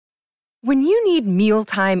When you need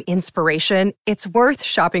mealtime inspiration, it's worth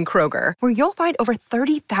shopping Kroger, where you'll find over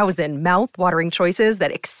 30,000 mouth-watering choices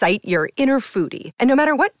that excite your inner foodie. And no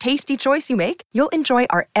matter what tasty choice you make, you'll enjoy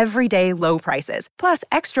our everyday low prices, plus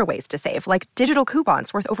extra ways to save, like digital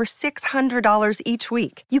coupons worth over $600 each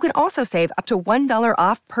week. You can also save up to $1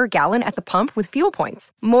 off per gallon at the pump with fuel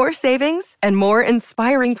points. More savings and more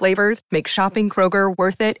inspiring flavors make shopping Kroger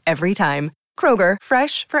worth it every time. Kroger,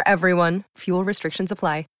 fresh for everyone. Fuel restrictions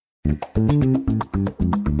apply.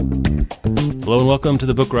 Hello and welcome to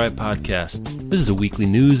the Book Riot Podcast. This is a weekly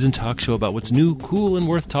news and talk show about what's new, cool, and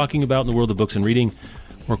worth talking about in the world of books and reading.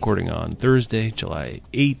 We're recording on Thursday, July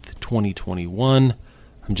 8th, 2021.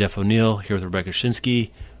 I'm Jeff O'Neill, here with Rebecca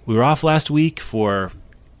Shinsky. We were off last week for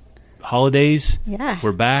holidays. Yeah.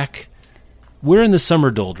 We're back. We're in the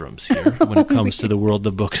summer doldrums here when it comes to the world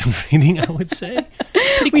of books and reading, I would say.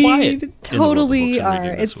 Pretty quiet. We totally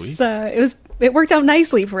are. It worked out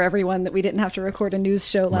nicely for everyone that we didn't have to record a news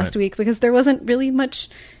show last week because there wasn't really much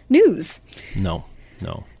news. No.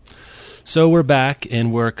 So we're back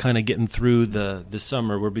and we're kind of getting through the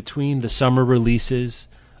summer. We're between the summer releases,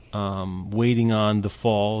 waiting on the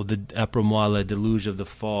fall, the après-moi le deluge of the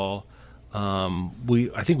fall.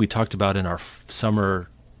 I think we talked about in our summer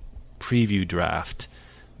preview draft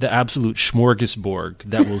the absolute smorgasbord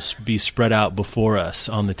that will be spread out before us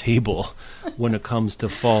on the table when it comes to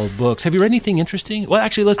fall books. Have you read anything interesting? Well,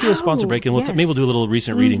 actually, let's do a sponsor break, and maybe we'll do a little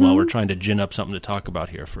recent reading while we're trying to gin up something to talk about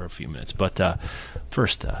here for a few minutes. But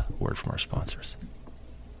first, a word from our sponsors.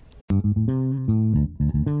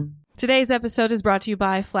 Today's episode is brought to you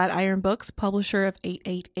by Flatiron Books, publisher of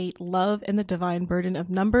 888 Love and the Divine Burden of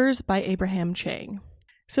Numbers by Abraham Chang.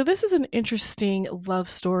 So this is an interesting love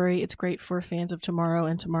story. It's great for fans of Tomorrow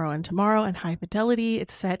and Tomorrow and Tomorrow and High Fidelity.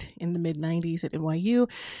 It's set in the mid-90s at NYU.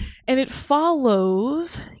 And it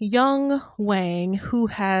follows young Wang, who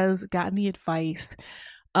has gotten the advice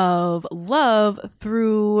of love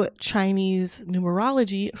through Chinese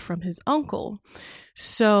numerology from his uncle.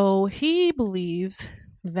 So he believes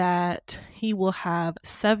that he will have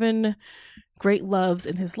 7 great loves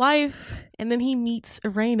in his life. And then he meets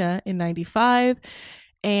Irena in 95.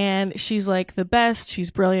 And she's like the best.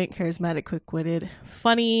 She's brilliant, charismatic, quick-witted,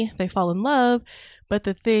 funny. They fall in love. But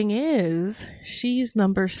the thing is, she's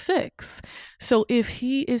number 6. So if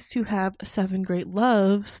he is to have 7 great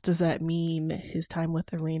loves, does that mean his time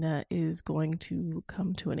with Irena is going to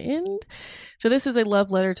come to an end? So this is a love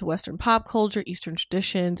letter to Western pop culture, Eastern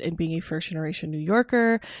traditions, and being a first-generation New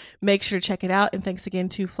Yorker. Make sure to check it out. And thanks again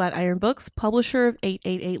to Flatiron Books, publisher of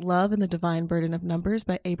 888 Love and the Divine Burden of Numbers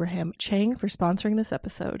by Abraham Chang, for sponsoring this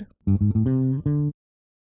episode.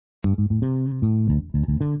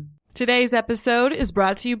 Today's episode is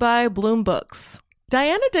brought to you by Bloom Books.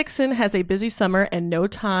 Diana Dixon has a busy summer and no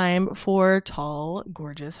time for tall,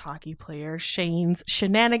 gorgeous hockey player Shane's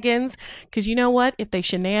shenanigans. Because you know what? If they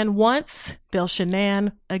shenan once, they'll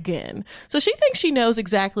shenan again. So she thinks she knows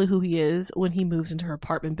exactly who he is when he moves into her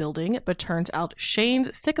apartment building. But turns out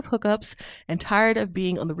Shane's sick of hookups and tired of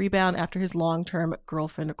being on the rebound after his long-term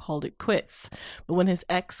girlfriend called it quits. But when his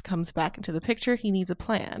ex comes back into the picture, he needs a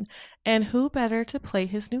plan. And who better to play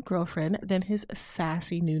his new girlfriend than his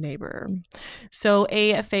sassy new neighbor? So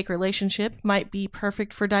a fake relationship might be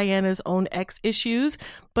perfect for Diana's own ex issues,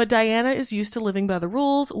 but Diana is used to living by the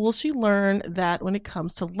rules. Will she learn that when it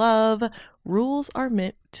comes to love, rules are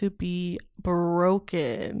meant to be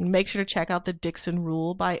broken? Make sure to check out The Dixon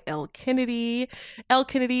Rule by Elle Kennedy. Elle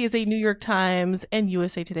Kennedy is a New York Times and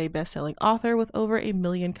USA Today bestselling author with over 1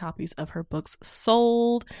 million copies of her books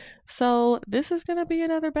sold. So this is going to be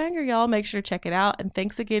another banger, y'all. Make sure to check it out. And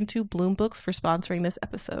thanks again to Bloom Books for sponsoring this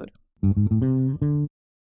episode.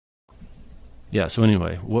 Yeah, so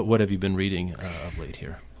anyway, what have you been reading of late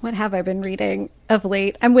here? What have I been reading of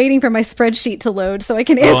late? I'm waiting for my spreadsheet to load so I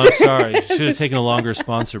can answer. Oh, I'm sorry. Should have taken a longer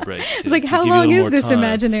sponsor break. It's like, how long is this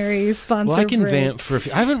imaginary sponsor break? Well, I can vamp for a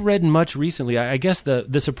few. I haven't read much recently. I guess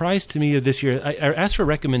the surprise to me of this year, I asked for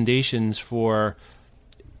recommendations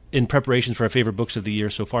in preparations for our favorite books of the year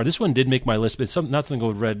so far. This one did make my list, but it's not something I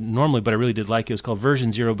would have read normally, but I really did like it. It was called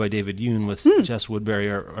Version Zero by David Yoon, with Jess Woodbury,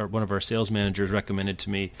 or one of our sales managers, recommended to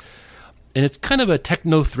me. And it's kind of a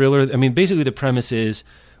techno thriller. I mean, basically the premise is,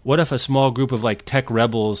 what if a small group of like tech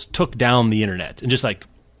rebels took down the internet and just like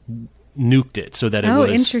nuked it so that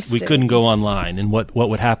we couldn't go online, and what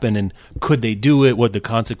would happen, and could they do it, what the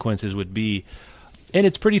consequences would be. And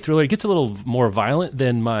it's pretty thriller. It gets a little more violent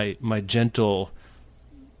than my gentle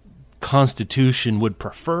constitution would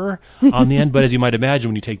prefer on the end. But as you might imagine,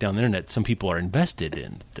 when you take down the internet, some people are invested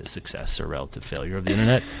in the success or relative failure of the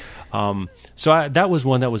internet. So that was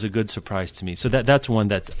one that was a good surprise to me. So that's one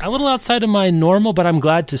that's a little outside of my normal, but I'm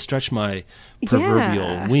glad to stretch my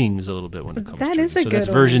proverbial wings a little bit when it comes to it. So that's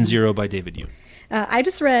Version 0 by David Yoon. I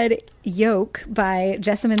just read Yoke by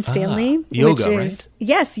Jessamine Stanley. Yoga, which is, right?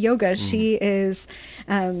 Yes, yoga. She is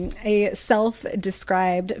a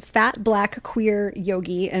self-described fat black queer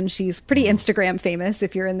yogi, and she's pretty Instagram famous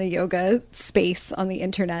if you're in the yoga space on the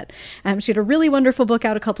internet. She had a really wonderful book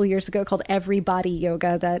out a couple years ago called Everybody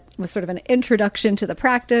Yoga that was sort of an introduction to the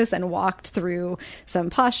practice and walked through some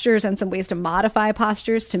postures and some ways to modify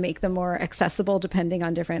postures to make them more accessible depending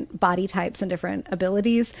on different body types and different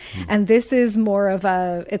abilities. And this is more of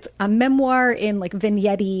it's a memoir in like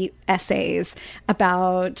vignette essays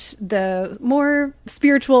about the more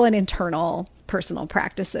spiritual and internal personal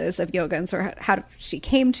practices of yoga and sort of how she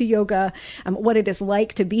came to yoga, what it is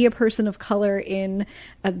like to be a person of color in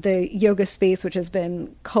the yoga space, which has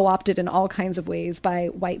been co-opted in all kinds of ways by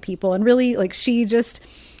white people. And really, like, she just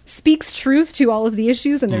speaks truth to all of the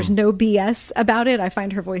issues, and there's no BS about it. I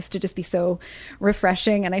find her voice to just be so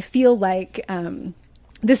refreshing. And I feel like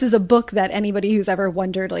this is a book that anybody who's ever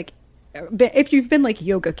wondered, like, if you've been like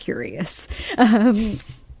yoga curious,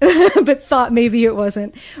 but thought maybe it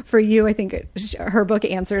wasn't for you, I think her book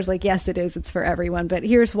answers like, yes, it is. It's for everyone, but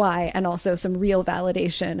here's why. And also some real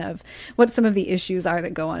validation of what some of the issues are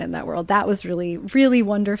that go on in that world. That was really, really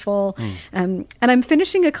wonderful. And I'm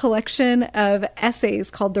finishing a collection of essays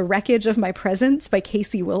called The Wreckage of My Presence by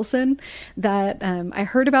Casey Wilson that I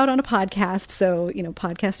heard about on a podcast. So, you know,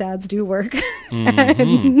 podcast ads do work.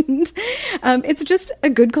 And it's just a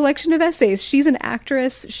good collection of essays. She's an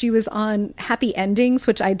actress. She was on Happy Endings,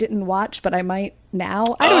 which I didn't watch, but I might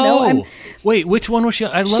now. I don't know. Wait, which one was she?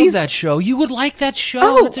 I love that show. You would like that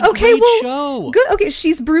show. That's a great show. Good. Okay,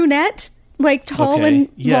 she's brunette, like tall and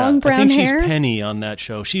long brown hair. I think she's Penny on that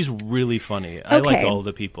show. She's really funny. I like all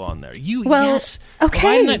the people on there. Yes.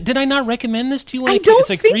 Okay. Did I not recommend this to you? I don't It's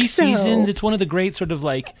like think 3 so. seasons. It's one of the great sort of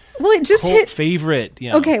like it just cult hit favorite.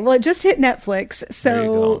 You know. Okay, well, it just hit Netflix,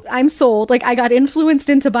 so go. I'm sold. Like, I got influenced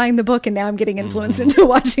into buying the book, and now I'm getting influenced into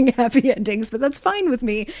watching Happy Endings, but that's fine with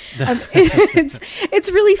me.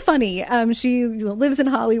 It's really funny. She lives in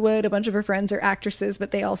Hollywood. A bunch of her friends are actresses,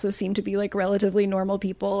 but they also seem to be like relatively normal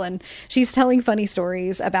people, and she's telling funny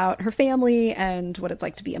stories about her family and what it's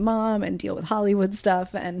like to be a mom and deal with Hollywood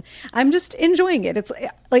stuff, and I'm just enjoying it. It's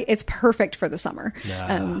like it's perfect for the summer.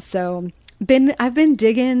 Yeah. I've been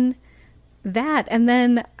digging that. And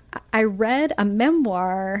then I read a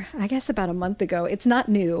memoir, I guess about a month ago. It's not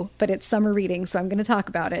new, but it's summer reading, so I'm going to talk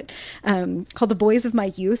about it, called The Boys of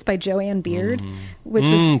My Youth by Joanne Beard, which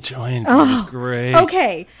was... Joanne Beard is great.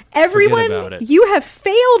 Okay, everyone, you have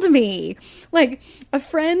failed me. Like, a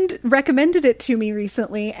friend recommended it to me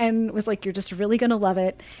recently and was like, you're just really going to love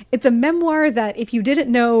it. It's a memoir that if you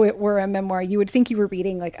didn't know it were a memoir, you would think you were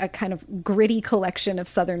reading like a kind of gritty collection of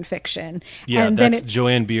Southern fiction. Yeah, and that's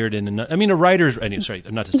Joanne Beard. A writer's...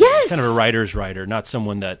 not to Yes. Kind of a writer's writer, not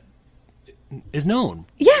someone that is known.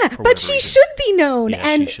 Yeah, but she should be known. Yeah,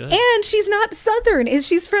 and she should. And she's not Southern.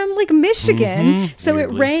 She's from like Michigan. So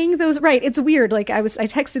weirdly. It rang those right. It's weird. Like I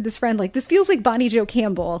texted this friend, like, this feels like Bonnie Jo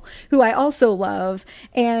Campbell, who I also love,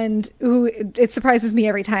 and who it surprises me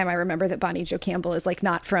every time I remember that Bonnie Jo Campbell is like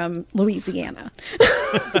not from Louisiana.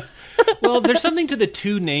 Well, there's something to the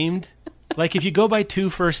two named. Like, if you go by 2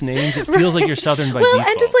 first names, it feels like you're Southern by default.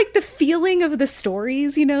 And just like the feeling of the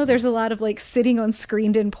stories, you know, there's a lot of like sitting on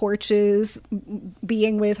screened-in porches,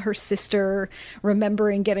 being with her sister,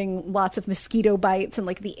 remembering getting lots of mosquito bites and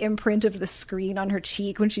like the imprint of the screen on her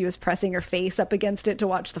cheek when she was pressing her face up against it to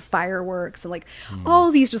watch the fireworks, and like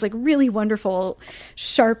all these just like really wonderful,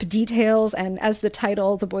 sharp details. And as the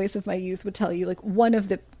title, The Boys of My Youth, would tell you, like one of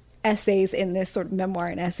the essays in this sort of memoir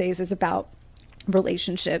and essays is about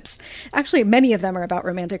relationships. Actually, many of them are about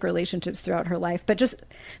romantic relationships throughout her life, but just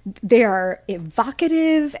they are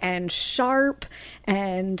evocative and sharp,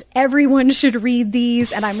 and everyone should read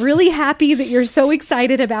these. And I'm really happy that you're so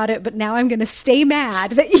excited about it, but now I'm going to stay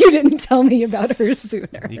mad that you didn't tell me about her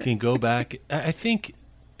sooner. You can go back. I think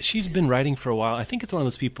she's been writing for a while. I think it's one of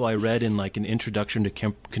those people I read in like an introduction to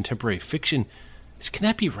contemporary fiction. Can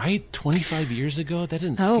that be right? 25 years ago? That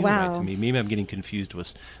doesn't feel right to me. Maybe I'm getting confused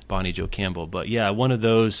with Bonnie Jo Campbell. But yeah, one of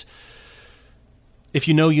those, if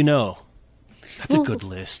you know, you know. That's a good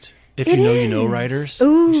list. If you know, you know writers,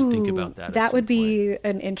 Ooh, we should think about that. That would be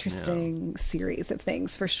an interesting series of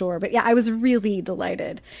things for sure. But yeah, I was really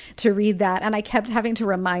delighted to read that. And I kept having to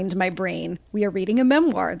remind my brain, we are reading a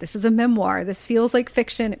memoir. This is a memoir. This feels like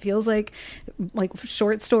fiction. It feels like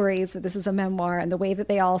short stories, but this is a memoir. And the way that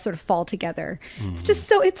they all sort of fall together. It's just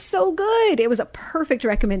it's so good. It was a perfect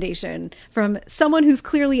recommendation from someone who's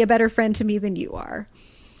clearly a better friend to me than you are.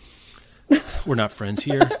 We're not friends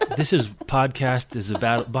here. This is podcasting is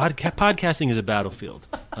a battlefield.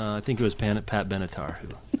 I think it was Pat Benatar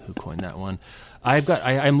who coined that one.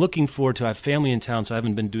 I'm looking forward to. I have family in town, so I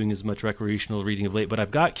haven't been doing as much recreational reading of late. But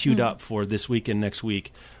I've got queued up for this week and next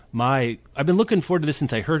week. I've been looking forward to this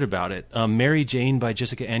since I heard about it. Mary Jane by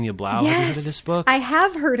Jessica Anya Blau. Yes, have you heard of this book? I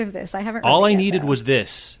have heard of this. I haven't read All it I yet, needed though. was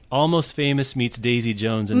this. Almost Famous meets Daisy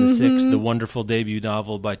Jones and the Six, the wonderful debut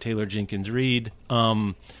novel by Taylor Jenkins Reid.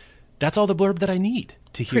 That's all the blurb that I need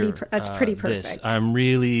to hear. That's pretty this. perfect. I'm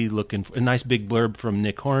really looking for a nice big blurb from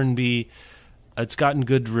Nick Hornby. It's gotten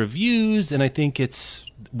good reviews, and I think it's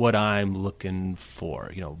what I'm looking for.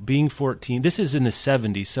 You know, being 14. This is in the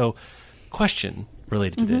 70s. So, question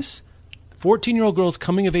related to this: 14-year-old girls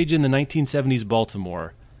coming of age in the 1970s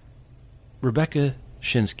Baltimore. Rebecca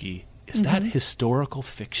Schinsky. Is that historical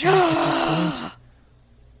fiction at this point?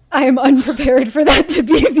 I am unprepared for that to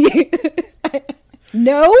be the.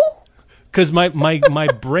 No? Because my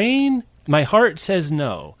brain, my heart says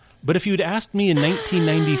no. But if you'd asked me in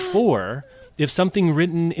 1994 if something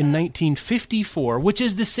written in 1954, which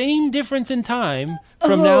is the same difference in time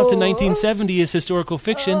from now to 1970 is historical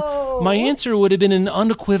fiction, my answer would have been an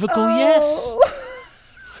unequivocal yes.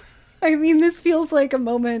 I mean, this feels like a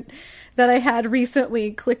moment that I had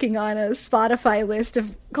recently clicking on a Spotify list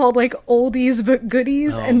called like oldies but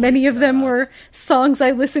goodies, and many of them were songs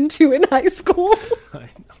I listened to in high school. I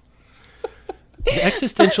know. The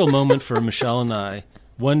existential moment for Michelle and I,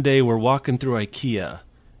 one day we're walking through IKEA,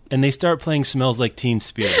 and they start playing Smells Like Teen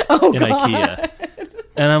Spirit in IKEA.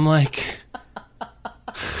 And I'm like...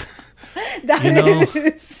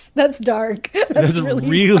 That's dark. That's a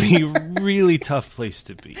really, really tough place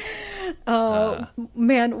to be. Oh,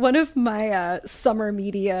 man. One of my summer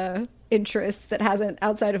media interests that hasn't,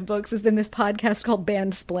 outside of books, has been this podcast called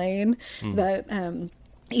Bandsplain that...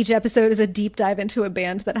 each episode is a deep dive into a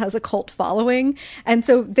band that has a cult following. And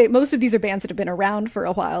so most of these are bands that have been around for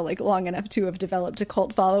a while, like long enough to have developed a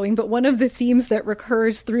cult following. But one of the themes that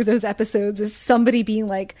recurs through those episodes is somebody being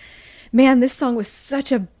like, man, this song was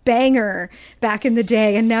such a banger back in the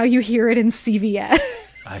day, and now you hear it in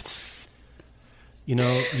CVS. You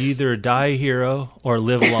either die a hero or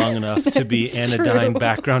live long enough to be anodyne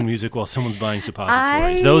background music while someone's buying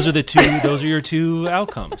suppositories. Those are your two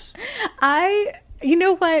outcomes. You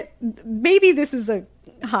know what? Maybe this is a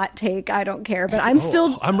hot take. I don't care, but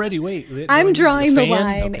I'm ready. Wait. I'm drawing the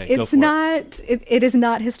line. Okay, it is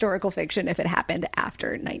not historical fiction if it happened after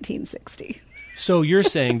 1960. So you're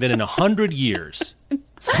saying that in 100 years,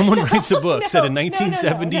 someone writes a book set in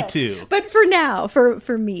 1972. No. But for now,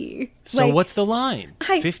 for me. So what's the line?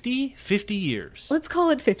 50? 50 years. Let's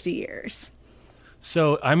call it 50 years.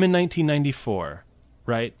 So I'm in 1994.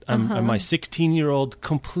 Right? I'm my 16-year-old,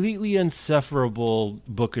 completely insufferable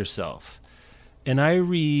booker self. And I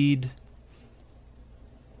read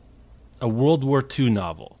a World War II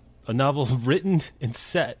novel. A novel written and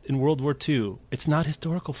set in World War II. It's not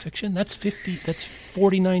historical fiction. That's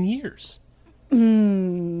 49 years.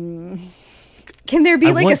 Can there be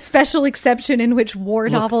a special exception in which war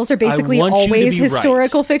novels are basically always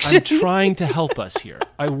historical fiction? I'm trying to help us here.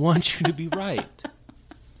 I want you to be right.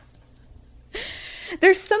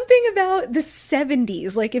 There's something about the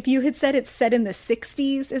 70s. Like, if you had said it's set in the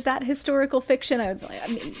 60s, is that historical fiction?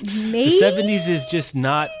 Maybe. The 70s is just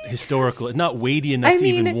not historical, not weighty enough to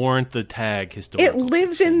even warrant the tag historical. It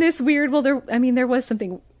lives fiction. in this weird, there was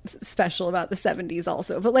something special about the 70s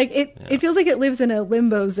also. But, it feels like it lives in a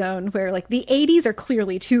limbo zone where, the 80s are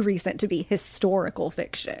clearly too recent to be historical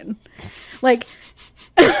fiction.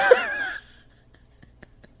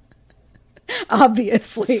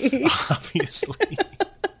 Obviously.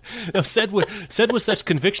 No, said with such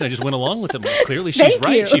conviction, I just went along with it. Clearly, she's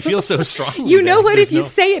right. You. She feels so strongly. You know what? If you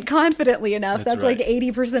say it confidently enough, that's right.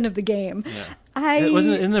 80% of the game. Yeah.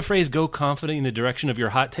 Wasn't the phrase "go confident in the direction of your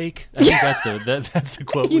hot take"? I think that's the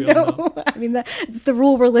quote. That's the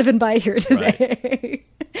rule we're living by here today.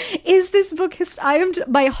 Right. Is this book?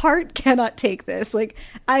 My heart cannot take this.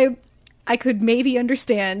 I could maybe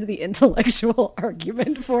understand the intellectual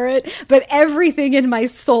argument for it, but everything in my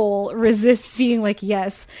soul resists being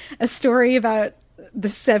yes, a story about the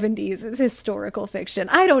 70s is historical fiction.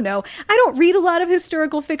 I don't know. I don't read a lot of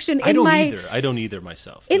historical fiction. I don't either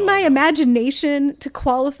myself. In my imagination, to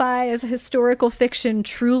qualify as a historical fiction,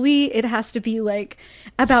 truly, it has to be like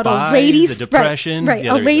about a lady depression. Right,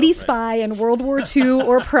 a lady spy in World War II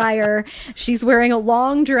or prior. She's wearing a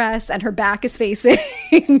long dress and her back is facing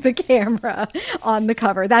the camera on the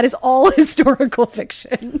cover. That is all historical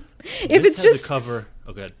fiction. If it's just a cover,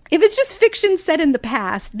 okay. If it's just fiction set in the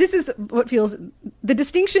past, this is what feels the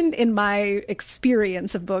distinction in my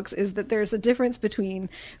experience of books is that there's a difference between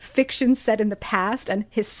fiction set in the past and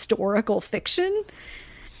historical fiction.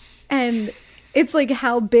 And it's like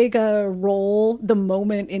how big a role the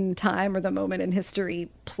moment in time or the moment in history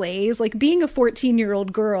plays. Like being a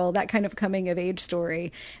 14-year-old girl, that kind of coming of age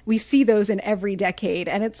story, we see those in every decade.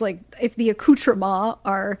 And it's like, if the accoutrements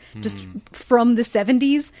are just from the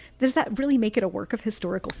 70s, does that really make it a work of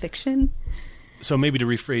historical fiction? So maybe to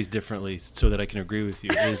rephrase differently so that I can agree with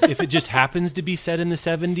you is if it just happens to be set in the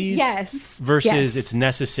 70s yes, versus it's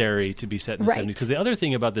necessary to be set in the 70s. Because the other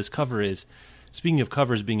thing about this cover is, speaking of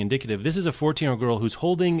covers being indicative, this is a 14-year-old girl who's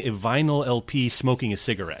holding a vinyl LP smoking a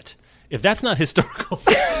cigarette. If that's not historical,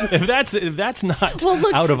 if that's not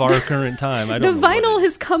out of our current time, I don't know. The vinyl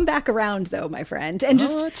has come back around, though, my friend. And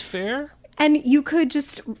that's fair. And you could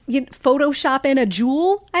just Photoshop in a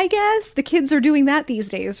jewel, I guess. The kids are doing that these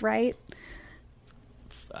days, right?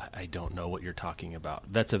 I don't know what you're talking about.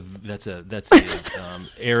 That's a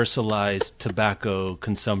aerosolized tobacco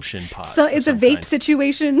consumption pod. So it's a vape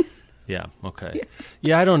situation. Yeah. Okay.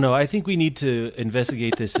 Yeah, I don't know. I think we need to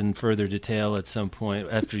investigate this in further detail at some point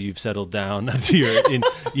after you've settled down. After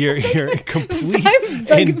you're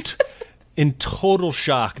complete in total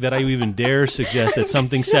shock that I even dare suggest that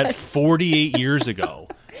something set 48 years ago.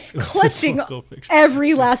 Clutching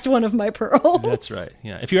every last one of my pearls. That's right.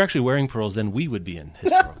 Yeah. If you're actually wearing pearls, then we would be in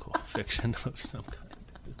historical fiction of some kind.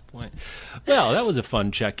 Point. Well, that was a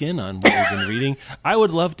fun check-in on what we've been reading. I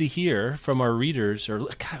would love to hear from our readers, or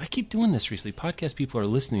God, I keep doing this recently. Podcast people are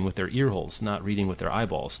listening with their ear holes, not reading with their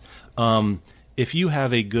eyeballs. If you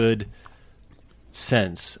have a good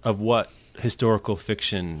sense of what historical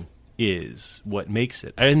fiction is, what makes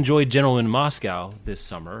it. I enjoyed Gentleman in Moscow this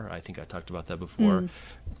summer. I think I talked about that before.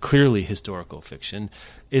 Clearly historical fiction.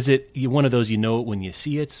 Is it one of those you know it when you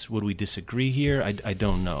see it? Would we disagree here? I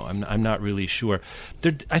don't know. I'm not really sure.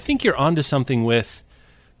 I think you're onto something with,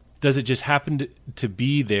 does it just happen to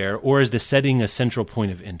be there, or is the setting a central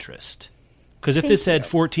point of interest? Because if this said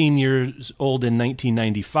 14 years old in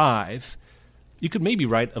 1995, you could maybe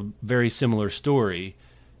write a very similar story,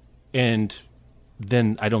 and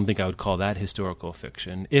then I don't think I would call that historical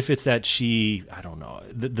fiction. If it's that she, I don't know,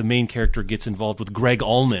 the main character gets involved with Greg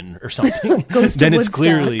Allman or something, then it's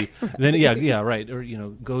clearly, then right, or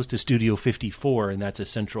goes to Studio 54, and that's a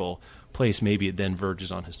central place. Maybe it then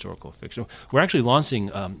verges on historical fiction. We're actually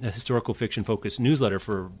launching a historical fiction focused newsletter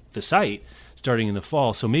for the site starting in the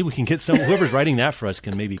fall, so maybe we can get whoever's writing that for us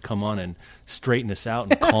can maybe come on and straighten us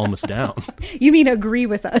out and calm us down. You mean agree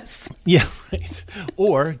with us? Yeah, right.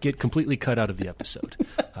 Or get completely cut out of the episode.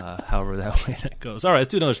 However that way that goes. All right,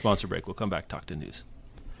 let's do another sponsor break. We'll come back, talk to news.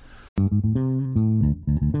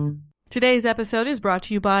 Today's episode is brought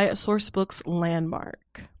to you by Sourcebooks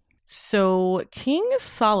Landmark. So King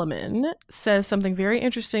Solomon says something very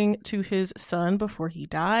interesting to his son before he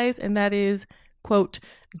dies, and that is, quote,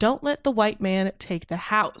 "Don't let the white man take the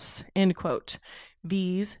house," end quote.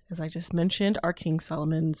 These, as I just mentioned, are King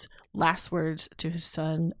Solomon's last words to his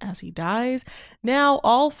son as he dies. Now,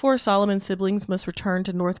 all 4 Solomon siblings must return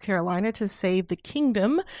to North Carolina to save the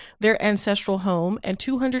kingdom, their ancestral home, and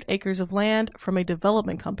 200 acres of land from a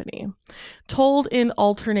development company. Told in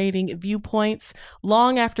alternating viewpoints,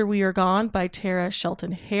 Long After We Are Gone by Tara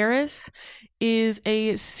Shelton Harris is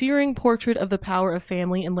a searing portrait of the power of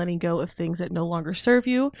family and letting go of things that no longer serve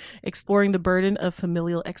you, exploring the burden of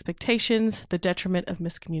familial expectations, the detriment of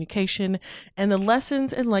miscommunication, and the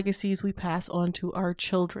lessons and legacies we pass on to our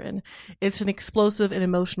children. It's an explosive and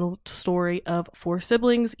emotional story of 4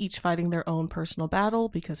 siblings, each fighting their own personal battle,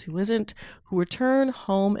 because who isn't, who return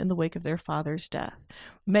home in the wake of their father's death.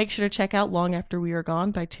 Make sure to check out Long After We Are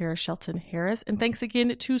Gone by Tara Shelton Harris, and thanks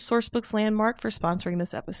again to Sourcebooks Landmark for sponsoring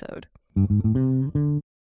this episode.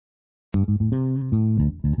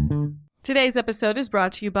 Today's episode is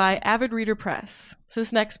brought to you by Avid Reader Press. So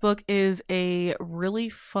this next book is a really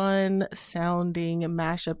fun sounding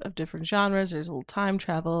mashup of different genres. There's a little time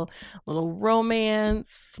travel, a little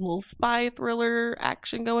romance, a little spy thriller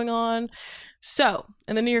action going on. So,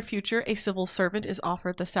 in the near future, a civil servant is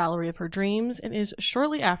offered the salary of her dreams and is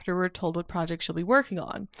shortly afterward told what project she'll be working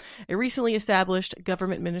on. A recently established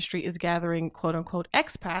government ministry is gathering quote-unquote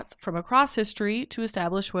expats from across history to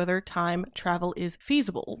establish whether time travel is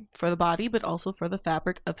feasible for the body, but also for the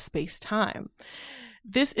fabric of space-time.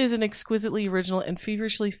 This is an exquisitely original and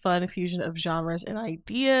feverishly fun fusion of genres and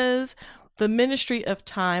ideas. The Ministry of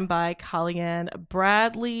Time by Kaliane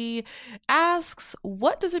Bradley asks,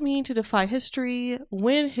 what does it mean to defy history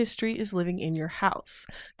when history is living in your house?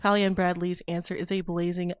 Kaliane Bradley's answer is a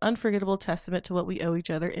blazing, unforgettable testament to what we owe each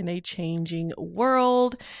other in a changing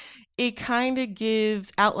world. It kind of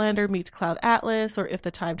gives Outlander meets Cloud Atlas, or If the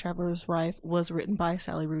Time Traveler's Wife was written by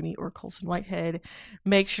Sally Rooney or Colson Whitehead.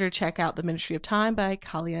 Make sure to check out The Ministry of Time by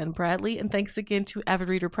Kaliane Bradley. And thanks again to Avid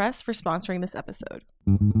Reader Press for sponsoring this episode.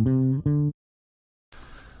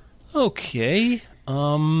 Okay.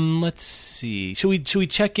 Let's see. Should we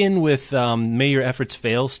check in with May Your Efforts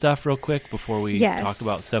Fail stuff real quick before we talk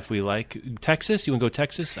about stuff we like? Texas? You want to go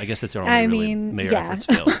Texas? I guess that's our only May Your Efforts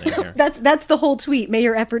Fail thing here. That's the whole tweet. May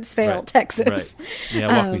your efforts fail, Texas. Right. Yeah,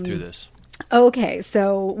 walk me through this. Okay,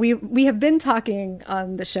 so we have been talking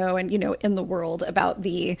on the show and, in the world about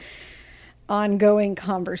the ongoing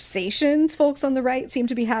conversations folks on the right seem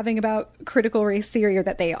to be having about critical race theory, or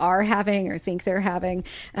that they are having or think they're having.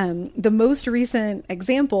 The most recent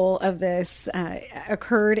example of this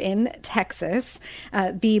occurred in Texas.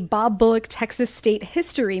 The Bob Bullock Texas State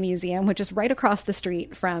History Museum, which is right across the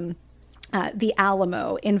street from the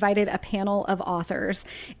Alamo, invited a panel of authors,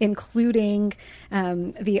 including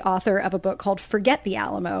the author of a book called Forget the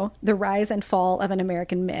Alamo, The Rise and Fall of an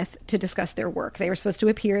American Myth, to discuss their work. They were supposed to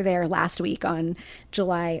appear there last week on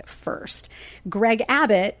July 1st. Greg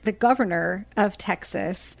Abbott, the governor of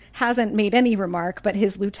Texas, hasn't made any remark, but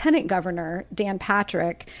his lieutenant governor, Dan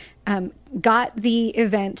Patrick, got the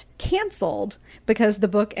event canceled because the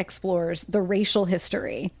book explores the racial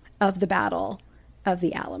history of the Battle of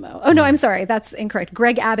the Alamo. Oh, no, I'm sorry. That's incorrect.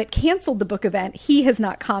 Greg Abbott canceled the book event. He has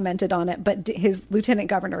not commented on it, but his lieutenant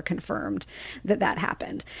governor confirmed that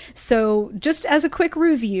happened. So just as a quick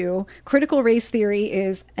review, critical race theory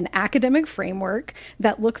is an academic framework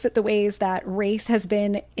that looks at the ways that race has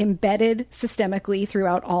been embedded systemically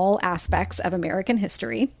throughout all aspects of American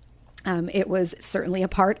history. It was certainly a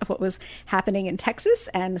part of what was happening in Texas,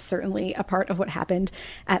 and certainly a part of what happened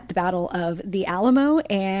at the Battle of the Alamo.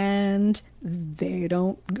 And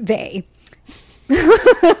well,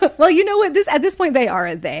 you know what? At this point, they are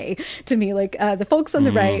a they to me. Like the folks on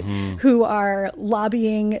the right who are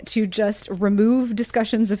lobbying to just remove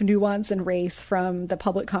discussions of nuance and race from the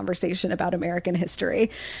public conversation about American history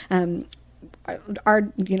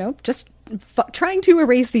are just trying to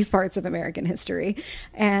erase these parts of American history.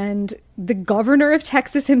 And the governor of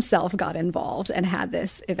Texas himself got involved and had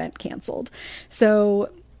this event canceled. So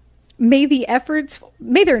may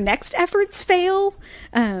their next efforts fail.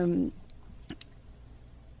 I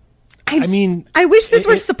wish this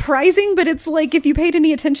were surprising, but it's like, if you paid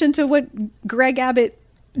any attention to what Greg Abbott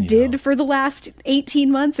did for the last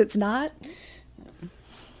 18 months, it's not.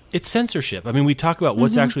 It's censorship. I mean, we talk about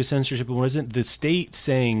what's actually censorship and what isn't. The state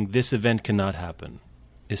saying this event cannot happen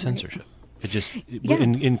is censorship. Right. It just,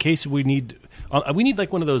 in case we need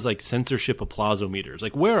like one of those like censorship applausometers.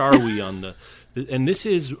 Like, where are we on and this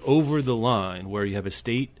is over the line where you have a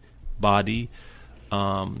state body,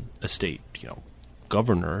 a state,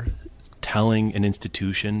 governor telling an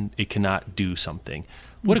institution it cannot do something.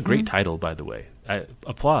 What a great title, by the way.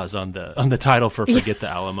 Applause on the title for Forget the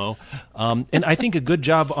Alamo. And I think a good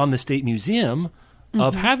job on the State Museum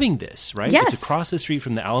of having this, right? Yes. It's across the street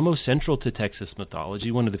from the Alamo, central to Texas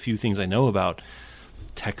mythology. One of the few things I know about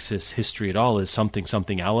Texas history at all is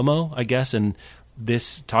something Alamo, I guess. And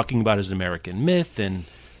this talking about as an American myth, and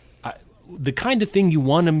the kind of thing you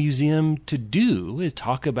want a museum to do is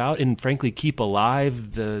talk about and frankly keep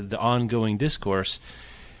alive the ongoing discourse.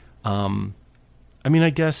 I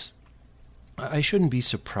guess I shouldn't be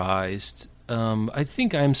surprised. I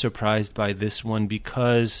think I'm surprised by this one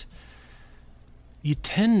because you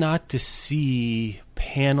tend not to see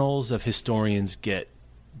panels of historians get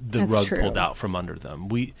the rug pulled out from under them.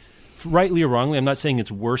 We, rightly or wrongly, I'm not saying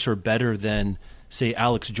it's worse or better than, say,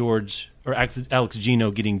 Alex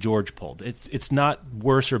Gino getting George pulled. It's not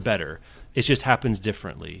worse or better. It just happens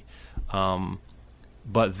differently.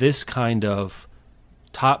 But this kind of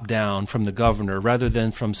top down from the governor rather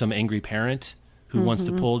than from some angry parent who wants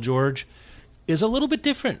to pull George, is a little bit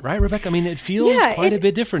different, right, Rebecca? I mean, it feels quite a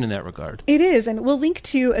bit different in that regard. It is, and we'll link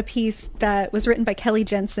to a piece that was written by Kelly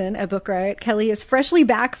Jensen at Book Riot. Kelly is freshly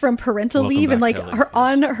back from parental leave, and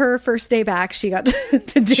on her first day back, she got to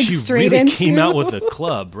dig straight into. She really came out with a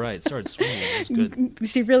club, right? Started swinging. It was good.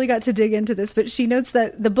 She really got to dig into this, but she notes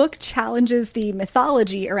that the book challenges the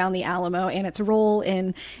mythology around the Alamo and its role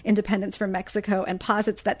in independence from Mexico, and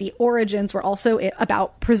posits that the origins were also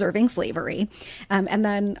about preserving slavery, and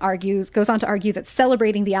then goes on to argue that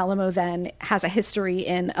celebrating the Alamo then has a history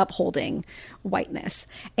in upholding whiteness.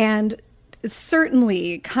 And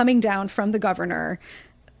certainly coming down from the governor,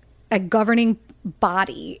 a governing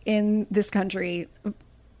body in this country,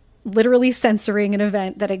 literally censoring an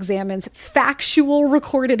event that examines factual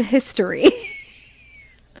recorded history.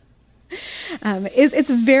 It's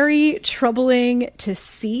very troubling to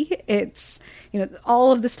see. It's,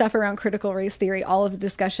 all of the stuff around critical race theory, all of the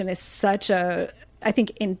discussion is such a, I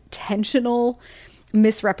think, intentional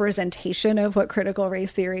misrepresentation of what critical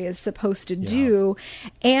race theory is supposed to do.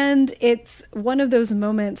 And it's one of those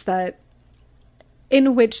moments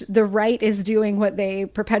in which the right is doing what they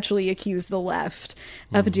perpetually accuse the left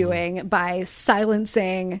of doing by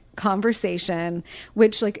silencing conversation,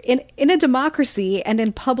 which, like, in a democracy and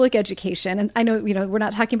in public education, and I know, we're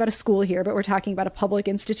not talking about a school here, but we're talking about a public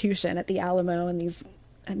institution at the Alamo and these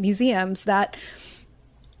museums, that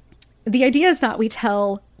the idea is not we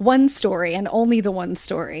tell one story and only the one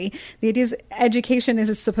story. The idea is education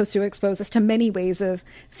is supposed to expose us to many ways of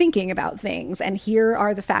thinking about things. And here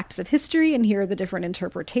are the facts of history, and here are the different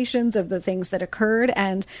interpretations of the things that occurred.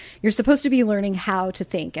 And you're supposed to be learning how to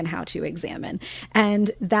think and how to examine. And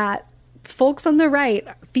that folks on the right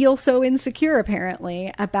feel so insecure,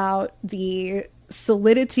 apparently, about the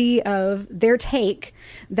solidity of their take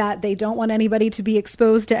that they don't want anybody to be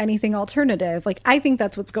exposed to anything alternative. Like, I think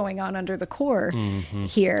that's what's going on under the core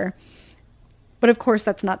here. But of course,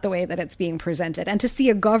 that's not the way that it's being presented. And to see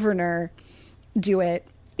a governor do it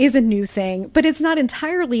is a new thing, but it's not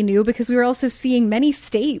entirely new, because we're also seeing many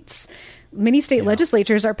state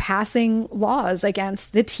legislatures are passing laws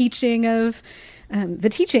against the teaching of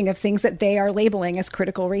things that they are labeling as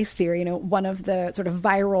critical race theory. One of the sort of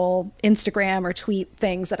viral Instagram or tweet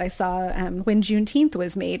things that I saw when Juneteenth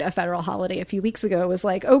was made a federal holiday a few weeks ago was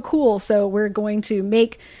like, oh, cool. So we're going to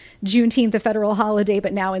make Juneteenth a federal holiday,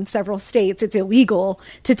 but now in several states it's illegal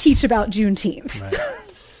to teach about Juneteenth. Right.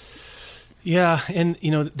 Yeah. And,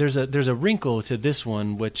 there's a wrinkle to this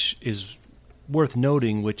one, which is worth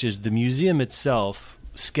noting, which is the museum itself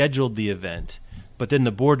scheduled the event, but then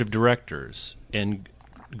the board of directors and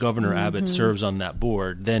Governor Abbott serves on that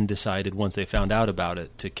board, then decided, once they found out about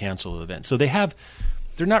it, to cancel the event. So they're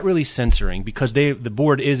not really censoring, because the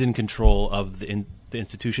board is in control of the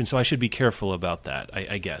institution. So I should be careful about that,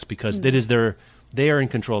 I guess, because they are in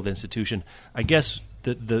control of the institution. I guess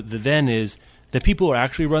the then is the people who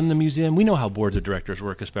actually run the museum. We know how boards of directors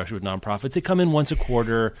work, especially with nonprofits. They come in once a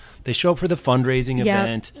quarter. They show up for the fundraising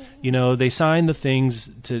event. They sign the things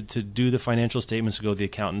to do the financial statements, to go to the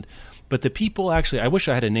accountant. But the people actually, I wish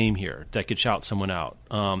I had a name here that could shout someone out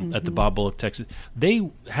at the Bob Bullock Texas. They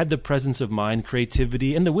had the presence of mind,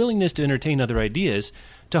 creativity, and the willingness to entertain other ideas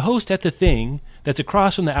to host at the thing that's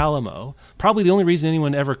across from the Alamo. Probably the only reason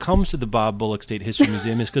anyone ever comes to the Bob Bullock State History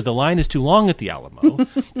Museum is because the line is too long at the Alamo.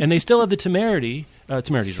 And they still have the temerity.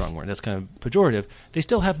 Temerity's the wrong word. That's kind of pejorative. They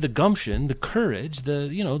still have the gumption, the courage, the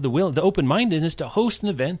will, the open-mindedness to host an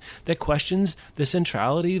event that questions the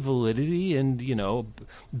centrality, validity, and,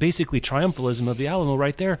 basically triumphalism of the Alamo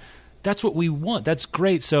right there. That's what we want. That's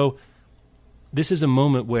great. So this is a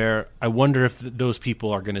moment where I wonder if those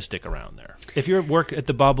people are going to stick around there. If you're at work at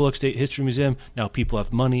the Bob Bullock State History Museum, now people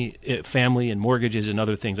have money, family, and mortgages and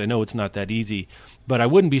other things. I know it's not that easy, but I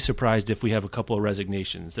wouldn't be surprised if we have a couple of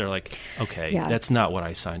resignations. They're like, okay, that's not what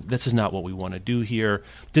I signed. This is not what we want to do here.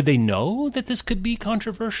 Did they know that this could be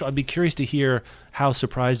controversial? I'd be curious to hear how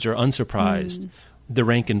surprised or unsurprised the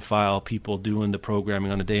rank and file people doing the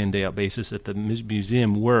programming on a day in, day out basis at the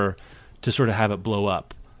museum were to sort of have it blow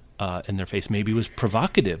up in their face. Maybe it was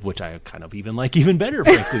provocative, which I kind of even like even better,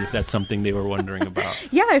 frankly, if that's something they were wondering about.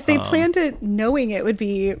 Yeah, if they planned it knowing it would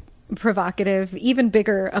be provocative, even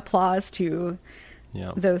bigger applause to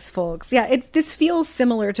those folks. Yeah, this feels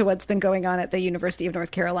similar to what's been going on at the University of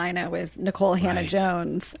North Carolina with Nicole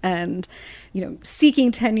Hannah-Jones and,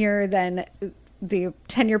 seeking tenure, then the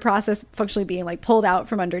tenure process functionally being like pulled out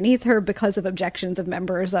from underneath her because of objections of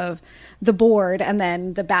members of the board, and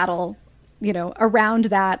then the battle around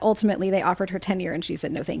that. Ultimately, they offered her tenure and she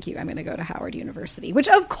said, no, thank you. I'm going to go to Howard University, which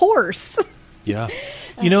of course Yeah.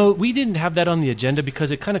 You know, we didn't have that on the agenda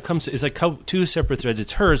because it kind of comes, it's like two separate threads.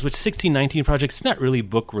 It's hers, which 1619 Project. It's not really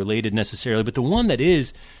book related necessarily, but the one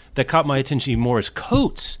that caught my attention more is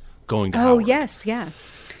Coates going to Howard. Oh, yes. Yeah.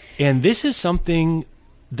 And this is something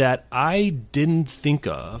that I didn't think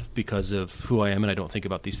of because of who I am, and I don't think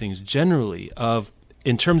about these things generally,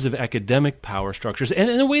 in terms of academic power structures, and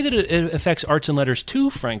in a way that it affects arts and letters too,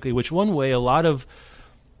 frankly, which one way a lot of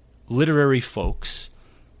literary folks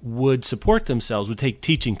would support themselves, would take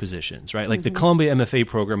teaching positions, right? Like the Columbia MFA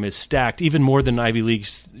program is stacked even more than Ivy League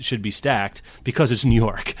should be stacked because it's New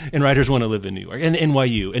York and writers want to live in New York, and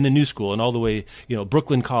NYU and the New School and all the way,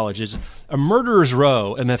 Brooklyn College is a murderer's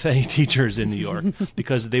row MFA teachers in New York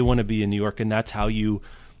because they want to be in New York, and that's how you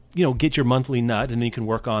get your monthly nut, and then you can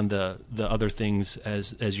work on the other things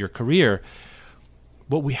as your career.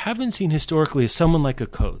 What we haven't seen historically is someone like a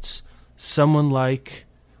Coates, someone like,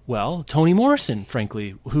 Toni Morrison,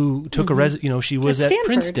 frankly, who took she was at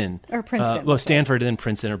Princeton. Or Princeton. Stanford and then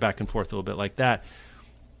Princeton, or back and forth a little bit like that.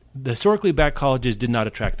 The historically black colleges did not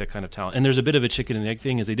attract that kind of talent. And there's a bit of a chicken and egg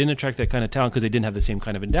thing, is they didn't attract that kind of talent because they didn't have the same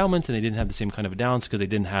kind of endowments, and they didn't have the same kind of endowments because they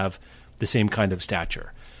didn't have the same kind of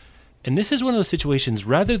stature. And this is one of those situations,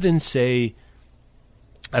 rather than say,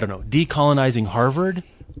 I don't know, decolonizing Harvard,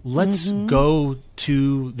 let's go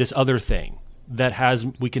to this other thing that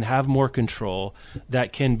we can have more control,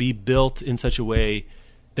 that can be built in such a way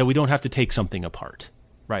that we don't have to take something apart,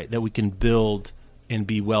 right? That we can build and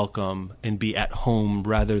be welcome and be at home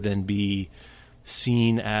rather than be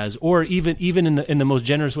seen as, or even in the most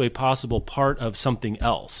generous way possible, part of something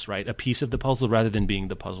else, right? A piece of the puzzle rather than being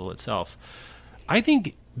the puzzle itself. I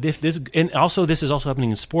think this is also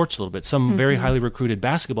happening in sports a little bit. Some very highly recruited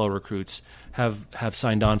basketball recruits have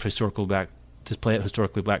signed on for to play at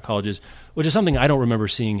historically black colleges, which is something I don't remember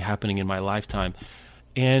seeing happening in my lifetime.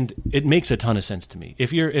 And it makes a ton of sense to me.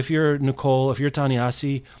 If you're Nicole, if you're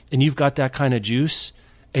Ta-Nehisi, and you've got that kind of juice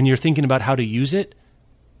and you're thinking about how to use it,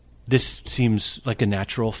 this seems like a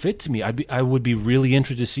natural fit to me. I would be really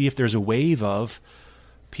interested to see if there's a wave of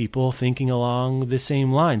people thinking along the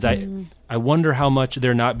same lines. I wonder how much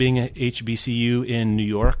there not being a HBCU in New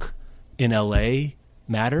York, in LA,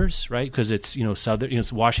 matters, right? Because it's southern,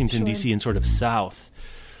 it's Washington D.C. and sort of south.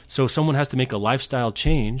 So someone has to make a lifestyle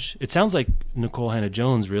change. It sounds like Nikole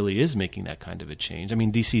Hannah-Jones really is making that kind of a change. I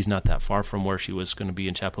mean, D.C. is not that far from where she was going to be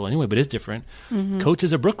in Chapel anyway, but it's different. Coates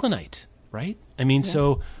is a Brooklynite, right? I mean,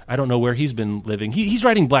 so I don't know where he's been living. He's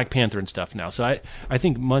writing Black Panther and stuff now. So I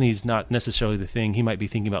think money's not necessarily the thing. He might be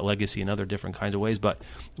thinking about legacy in other different kinds of ways. But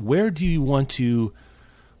where do you want to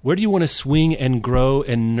swing and grow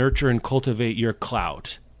and nurture and cultivate your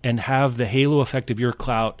clout and have the halo effect of your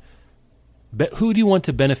clout? Who do you want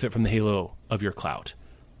to benefit from the halo of your clout?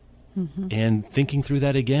 And thinking through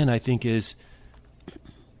that again, I think it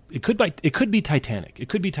could be Titanic. It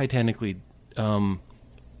could be Titanically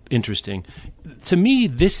interesting. To me,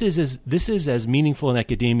 this is as meaningful in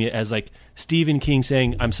academia as like Stephen King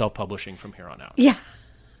saying, "I'm self-publishing from here on out." Yeah.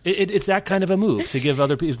 It's that kind of a move to give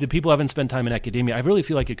other people. If the people haven't spent time in academia, I really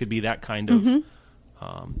feel like it could be that kind of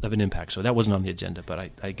an impact. So that wasn't on the agenda, but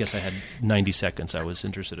I guess I had 90 seconds I was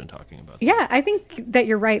interested in talking about. Yeah, I think that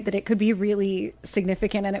you're right, that it could be really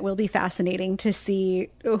significant, and it will be fascinating to see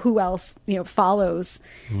who else follows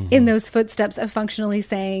in those footsteps of functionally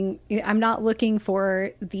saying, I'm not looking for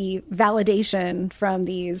the validation from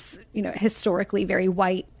these historically very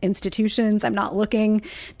white institutions. I'm not looking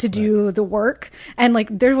to do the work. And like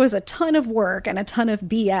there was a ton of work and a ton of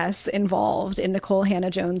BS involved in Nikole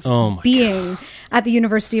Hannah-Jones being at the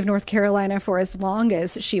University of North Carolina for as long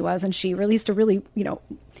as she was, and she released a really,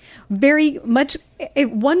 very much a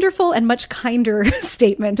wonderful and much kinder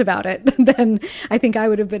statement about it than I think I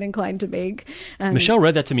would have been inclined to make. Michelle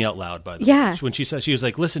read that to me out loud, by the way. When she said, she was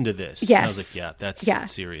like, "Listen to this." Yes. And I was like, "Yeah,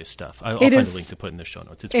 that's serious stuff." I'll find a link to put in the show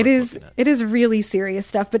notes. It is really serious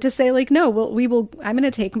stuff. But to say like, no, I'm going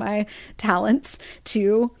to take my talents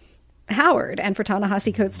to Howard, and for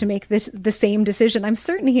Ta-Nehisi Coates to make the same decision. I'm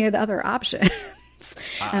certain he had other options.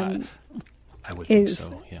 I would think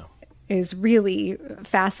so, yeah. Is really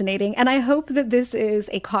fascinating. And I hope that this is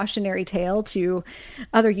a cautionary tale to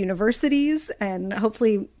other universities, and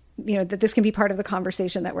hopefully, that this can be part of the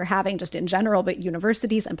conversation that we're having just in general, but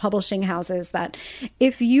universities and publishing houses, that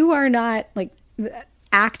if you are not like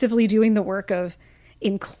actively doing the work of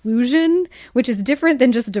inclusion, which is different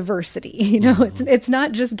than just diversity. It's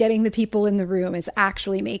not just getting the people in the room. It's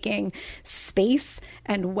actually making space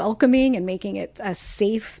and welcoming and making it a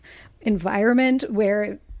safe environment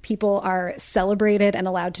where people are celebrated and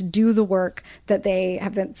allowed to do the work that they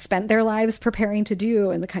haven't spent their lives preparing to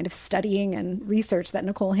do, and the kind of studying and research that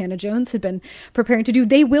Nicole Hannah-Jones had been preparing to do,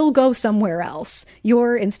 they will go somewhere else.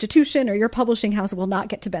 Your institution or your publishing house will not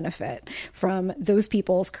get to benefit from those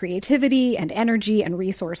people's creativity and energy and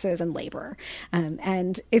resources and labor.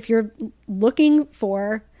 And if you're looking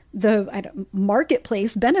for the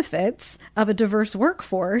marketplace benefits of a diverse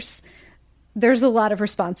workforce, there's a lot of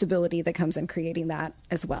responsibility that comes in creating that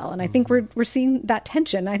as well. And I think we're seeing that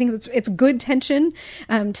tension. I think it's good tension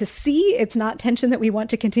to see. It's not tension that we want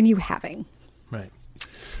to continue having. Right.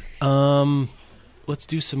 Let's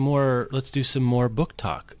do some more book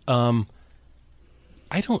talk. I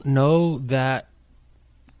don't know that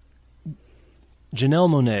Janelle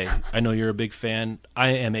Monáe, I know you're a big fan. I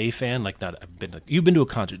am a fan. Like, not I've been. You've been to a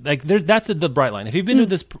concert. Like, that's the bright line. If you've been to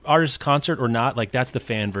this artist's concert or not, like, that's the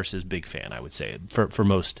fan versus big fan. I would say for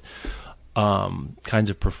most kinds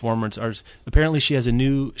of performance artists. Apparently, she has a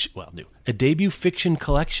debut fiction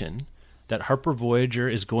collection that Harper Voyager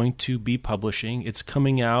is going to be publishing. It's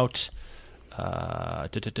coming out April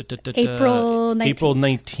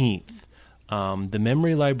 19th. The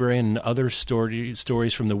Memory Librarian and Other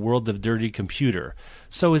Stories from the World of Dirty Computer.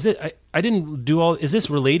 So is it? I didn't do all. Is this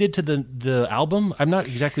related to the album? I'm not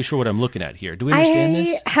exactly sure what I'm looking at here. Do we understand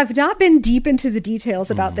this? I have not been deep into the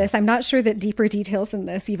details about this. I'm not sure that deeper details than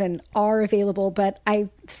this even are available, but I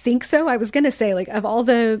think so. I was going to say, like, of all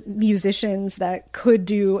the musicians that could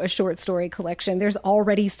do a short story collection, there's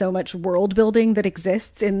already so much world building that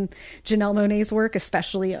exists in Janelle Monáe's work,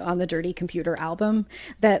 especially on the Dirty Computer album,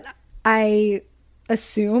 that I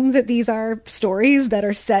assume that these are stories that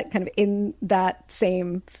are set kind of in that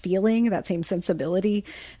same feeling, that same sensibility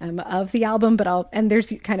of the album. And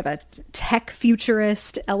there's kind of a tech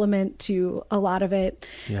futurist element to a lot of it.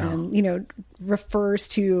 Yeah. Refers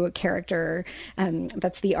to a character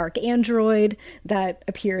that's the ArchAndroid that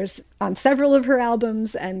appears on several of her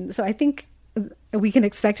albums. And so I think we can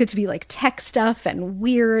expect it to be like tech stuff and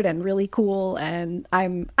weird and really cool. And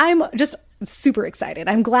I'm just super excited.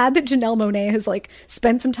 I'm glad that Janelle Monáe has like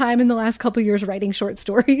spent some time in the last couple of years writing short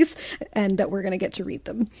stories and that we're going to get to read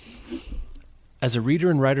them. As a reader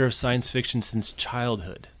and writer of science fiction since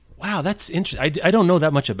childhood. Wow, that's interesting. I don't know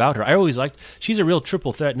that much about her. I always liked, she's a real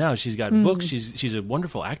triple threat now. She's got books, she's a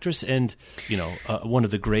wonderful actress, and one of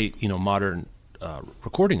the great modern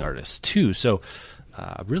recording artists too. So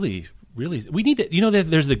really we need to,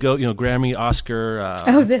 there's the Grammy, Oscar,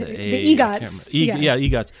 the EGOTs.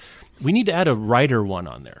 EGOTs. We need to add a writer one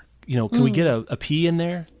on there. Can we get a P in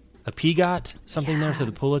there? A PGOT, something there for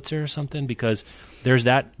the Pulitzer or something? Because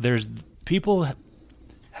there's people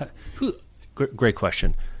who, great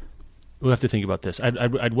question. We'll have to think about this.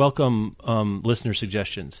 I'd welcome listener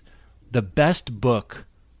suggestions. The best book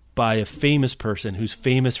by a famous person who's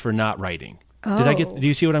famous for not writing. Do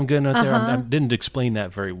you see what I'm getting at there? I didn't explain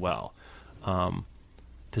that very well.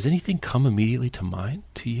 Does anything come immediately to mind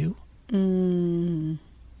to you?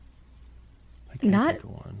 I can't think of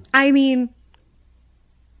one. I mean,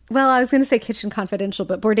 well, I was going to say Kitchen Confidential,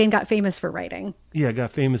 but Bourdain got famous for writing. Yeah,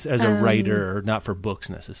 got famous as a writer, not for books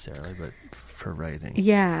necessarily, but for writing.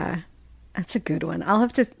 Yeah, that's a good one. I will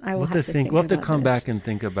have to think. We'll have to come back and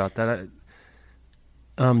think about that.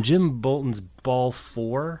 Jim Bolton's Ball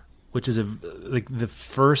 4, which is the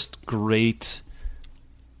first great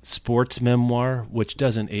sports memoir, which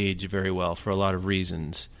doesn't age very well for a lot of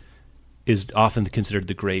reasons, is often considered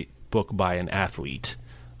the great book by an athlete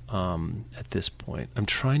at this point. I'm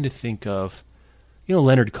trying to think of,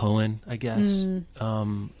 Leonard Cohen, I guess.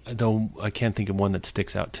 Though I can't think of one that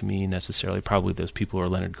sticks out to me necessarily. Probably those people who are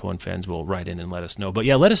Leonard Cohen fans will write in and let us know. But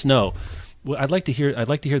yeah, let us know. Well, I'd like to hear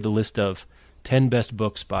the list of 10 best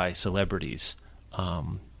books by celebrities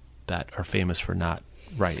that are famous for not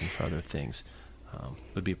writing for other things.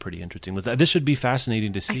 Would be pretty interesting. This should be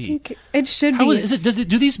fascinating to see. I think it should be. Is it?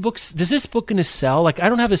 Does this book going to sell? Like, I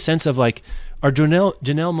don't have a sense of like, are Janelle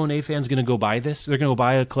Monáe fans going to go buy this? They're going to go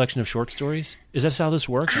buy a collection of short stories? Is that how this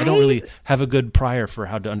works? I don't really have a good prior for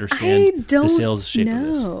how to understand the sales shape of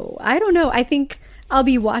this. I don't know. I think I'll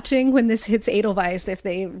be watching when this hits Edelweiss if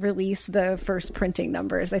they release the first printing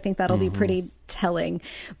numbers. I think that'll be pretty telling.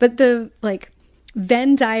 But the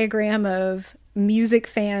Venn diagram of music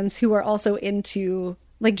fans who are also into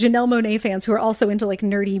Janelle Monáe fans who are also into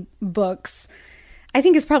nerdy books, I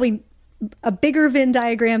think is probably a bigger Venn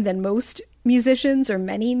diagram than most musicians or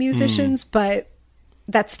many musicians, but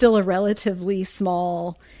that's still a relatively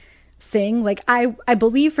small thing. I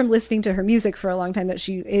believe from listening to her music for a long time that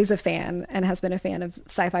she is a fan and has been a fan of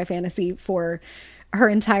sci-fi fantasy for her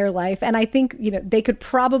entire life. And I think, they could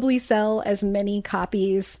probably sell as many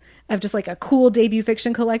copies of just like a cool debut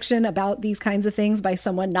fiction collection about these kinds of things by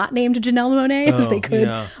someone not named Janelle Monáe as they could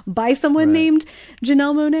by someone named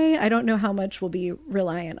Janelle Monáe. I don't know how much will be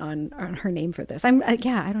reliant on her name for this. I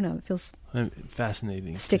don't know. It feels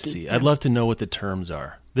fascinating sticky. To see. I'd love to know what the terms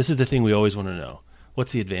are. This is the thing we always want to know.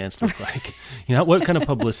 What's the advance look like? What kind of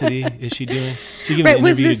publicity is she doing? She giving an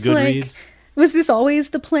interview to Goodreads? Was this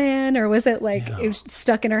always the plan, or was it like it was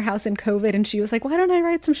stuck in her house in COVID and she was like, why don't I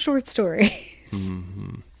write some short stories?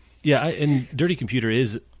 Mm-hmm. Yeah, and Dirty Computer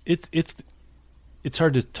it's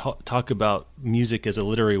hard to talk about music as a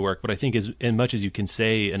literary work, but I think as much as you can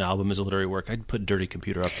say an album is a literary work, I'd put Dirty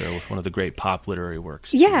Computer up there with one of the great pop literary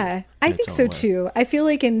works. Yeah, I think so too. I feel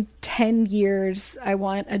like in 10 years, I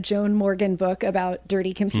want a Joan Morgan book about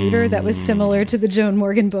Dirty Computer that was similar to the Joan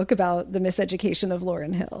Morgan book about the miseducation of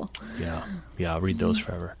Lauryn Hill. Yeah, I'll read those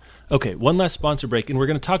forever. Okay, one last sponsor break, and we're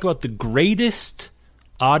going to talk about the greatest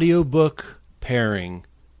audiobook pairing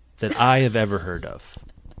that I have ever heard of,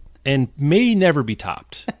 and may never be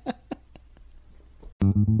topped.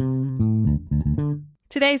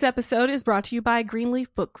 Today's episode is brought to you by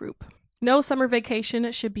Greenleaf Book Group. No summer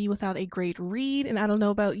vacation should be without a great read, and I don't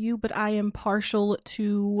know about you, but I am partial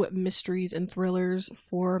to mysteries and thrillers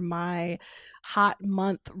for my hot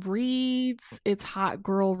month reads. It's hot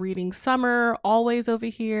girl reading summer, always over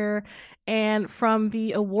here. And from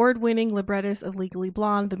the award-winning librettist of Legally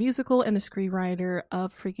Blonde, the musical, and the screenwriter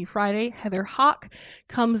of Freaky Friday, Heather Hach,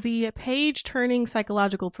 comes the page-turning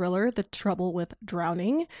psychological thriller, The Trouble with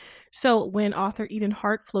Drowning. So when author Eden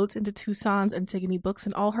Hart floats into Tucson's Antigone Books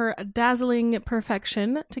in all her dazzling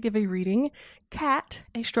perfection to give a reading, Kat,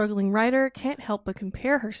 a struggling writer, can't help but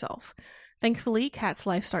compare herself. Thankfully, Kat's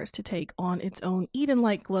life starts to take on its own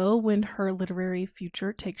Eden-like glow when her literary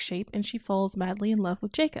future takes shape and she falls madly in love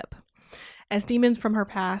with Jacob. As demons from her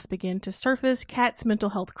past begin to surface, Kat's mental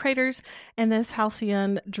health craters, and this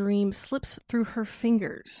halcyon dream slips through her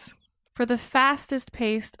fingers. For the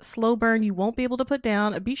fastest-paced, slow burn you won't be able to put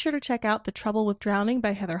down, be sure to check out The Trouble with Drowning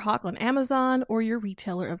by Heather Hach on Amazon or your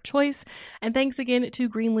retailer of choice. And thanks again to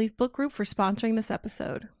Greenleaf Book Group for sponsoring this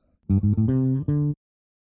episode.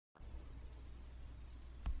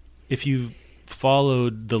 If you've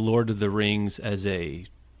followed The Lord of the Rings as a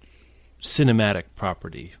cinematic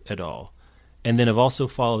property at all, and then have also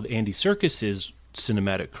followed Andy Serkis's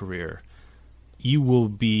cinematic career, you will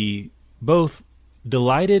be both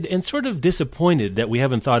delighted and sort of disappointed that we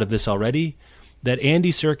haven't thought of this already, that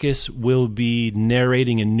Andy Serkis will be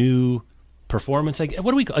narrating a new performance. Like,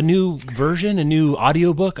 what do we call a new version, a new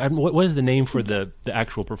audiobook? What is the name for the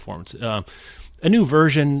actual performance? A new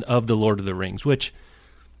version of The Lord of the Rings, which...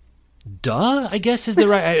 I guess is the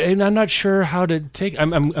right. I'm not sure how to take.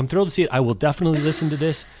 I'm thrilled to see it. I will definitely listen to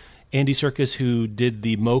this. Andy Serkis, who did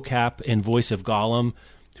the mocap and voice of Gollum,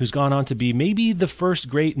 who's gone on to be maybe the first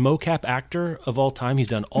great mocap actor of all time. He's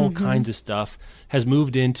done all kinds of stuff. Has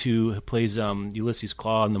moved into plays Ulysses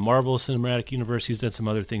Klaue in the Marvel Cinematic Universe. He's done some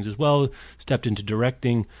other things as well. Stepped into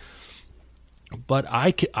directing, but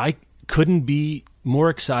I couldn't be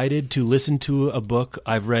more excited to listen to a book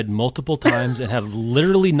I've read multiple times and have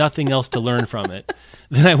literally nothing else to learn from it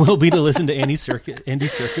than I will be to listen to Andy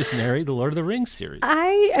Serkis narrate the Lord of the Rings series.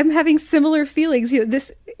 I am having similar feelings. I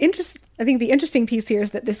think the interesting piece here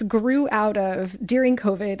is that this grew out of, during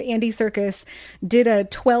COVID, Andy Serkis did a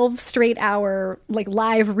 12 straight hour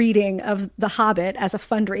live reading of The Hobbit as a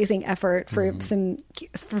fundraising effort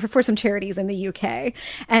for some charities in the UK.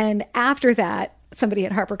 And after that, somebody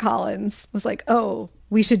at HarperCollins was like, oh,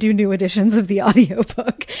 we should do new editions of the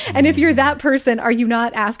audiobook. And if you're that person, are you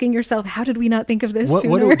not asking yourself, how did we not think of this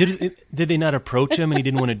sooner? Did they not approach him and he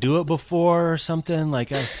didn't want to do it before or something? I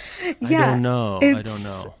don't know. I don't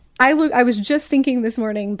know. I was just thinking this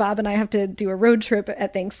morning, Bob and I have to do a road trip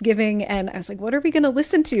at Thanksgiving, and I was like, what are we going to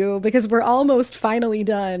listen to? Because we're almost finally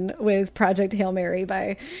done with Project Hail Mary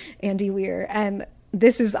by Andy Weir. And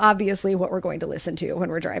this is obviously what we're going to listen to when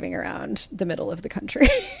we're driving around the middle of the country.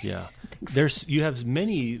 Yeah. You have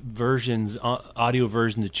many versions, audio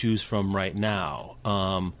versions to choose from right now.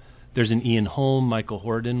 There's an Ian Holm, Michael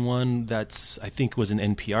Hordin one I think was an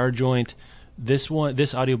NPR joint. This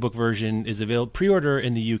audiobook version is available pre-order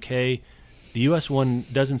in the UK. The US one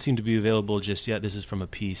doesn't seem to be available just yet. This is from a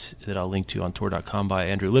piece that I'll link to on Tor.com by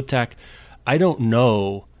Andrew Liptak. I don't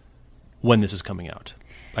know when this is coming out.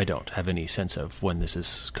 don't have any sense of when this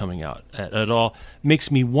is coming out at all.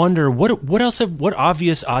 Makes me wonder what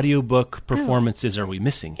obvious audiobook performances are we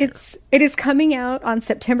missing here? It is coming out on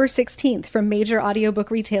September 16th from major audiobook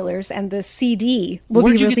retailers, and the CD will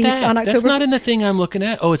be released on October. That's not in the thing I'm looking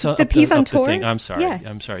at. Oh, it's the piece on tour. Thing. I'm sorry. Yeah.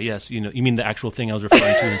 I'm sorry. Yes, you mean the actual thing I was referring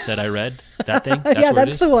to and said I read that thing.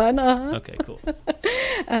 That's the one. Uh-huh. Okay, cool.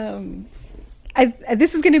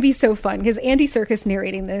 This is going to be so fun because Andy Serkis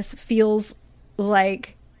narrating this feels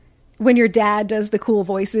like when your dad does the cool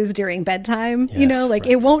voices during bedtime. Yes, right.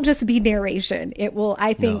 It won't just be narration. It will,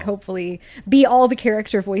 I think, hopefully be all the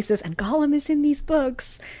character voices. And Gollum is in these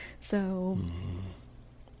books, so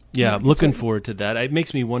yeah, I'm looking forward to that. It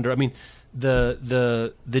makes me wonder. I mean,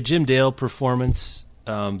 the Jim Dale performance,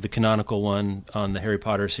 the canonical one on the Harry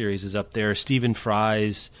Potter series, is up there. Stephen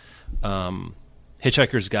Fry's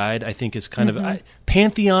Hitchhiker's Guide, I think, is kind of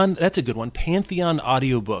Pantheon. That's a good one. Pantheon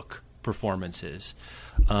audiobook performances.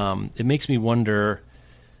 It makes me wonder.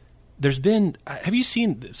 Have you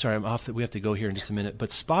seen? Sorry, I'm off. We have to go here in just a minute. But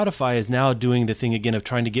Spotify is now doing the thing again of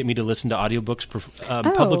trying to get me to listen to audiobooks,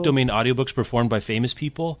 public domain audiobooks performed by famous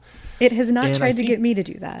people. It has not tried to get me to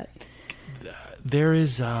do that. There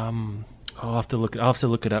is. I'll have to look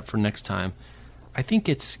it up for next time. I think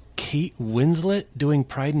it's Kate Winslet doing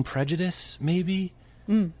Pride and Prejudice, maybe.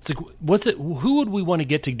 It's like, who would we want to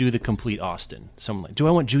get to do the complete Austen? Do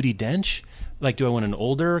I want Judi Dench? Do I want an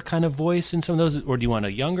older kind of voice in some of those, or do you want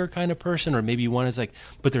a younger kind of person, or maybe one is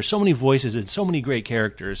but there's so many voices and so many great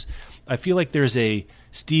characters. I feel like there's a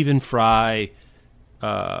Stephen Fry,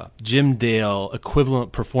 Jim Dale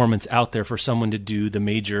equivalent performance out there for someone to do the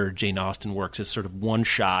major Jane Austen works as sort of one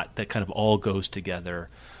shot that kind of all goes together.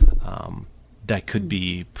 That could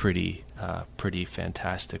be pretty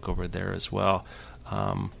fantastic over there as well.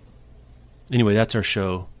 Anyway, that's our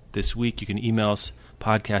show this week. You can email us,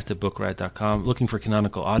 podcast@bookriot.com. Looking for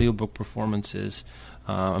canonical audiobook performances.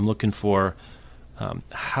 I'm looking for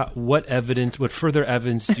what further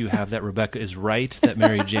evidence do you have that Rebecca is right, that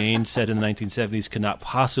Mary Jane said in the 1970s could not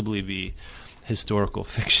possibly be historical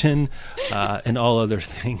fiction, and all other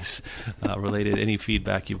things related. Any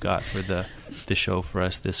feedback you've got for the show for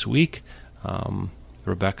us this week.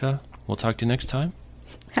 Rebecca, we'll talk to you next time.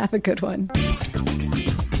 Have a good one.